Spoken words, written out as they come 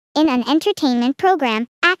In an entertainment program,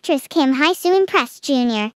 actress Kim Hye-soo impressed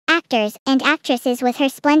junior actors and actresses with her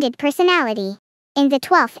splendid personality. In the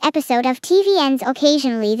 12th episode of TVN's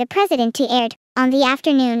Occasionally the President aired, on the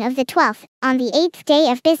afternoon of the 12th, on the 8th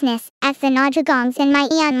day of business, at the Naju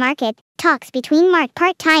Gongsan-myeon market, talks between mart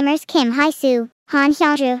part-timers Kim Hye-soo,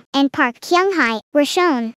 Hyo-joo, and Park Kyung-hye were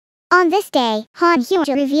shown. On this day,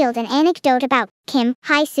 Hyo-joo revealed an anecdote about Kim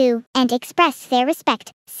Hye-soo and expressed their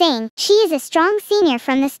respect, saying she is a strong senior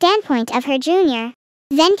from the standpoint of her junior.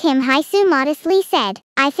 Then Kim Hye-soo modestly said,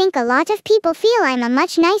 "I think a lot of people feel I'm a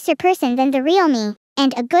much nicer person than the real me,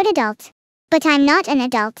 and a good adult. But I'm not an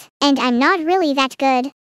adult, and I'm not really that good."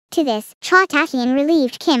 To this, Tae-hyun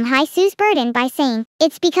relieved Kim Hye-soo's burden by saying,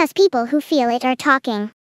 "It's because people who feel it are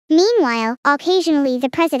talking." Meanwhile, Occasionally the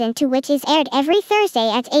President, which is aired every Thursday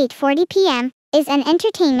at 8:40 p.m., is an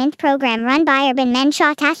entertainment program run by urban men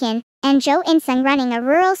Tae-hyun and Jo In-seong running a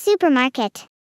rural supermarket.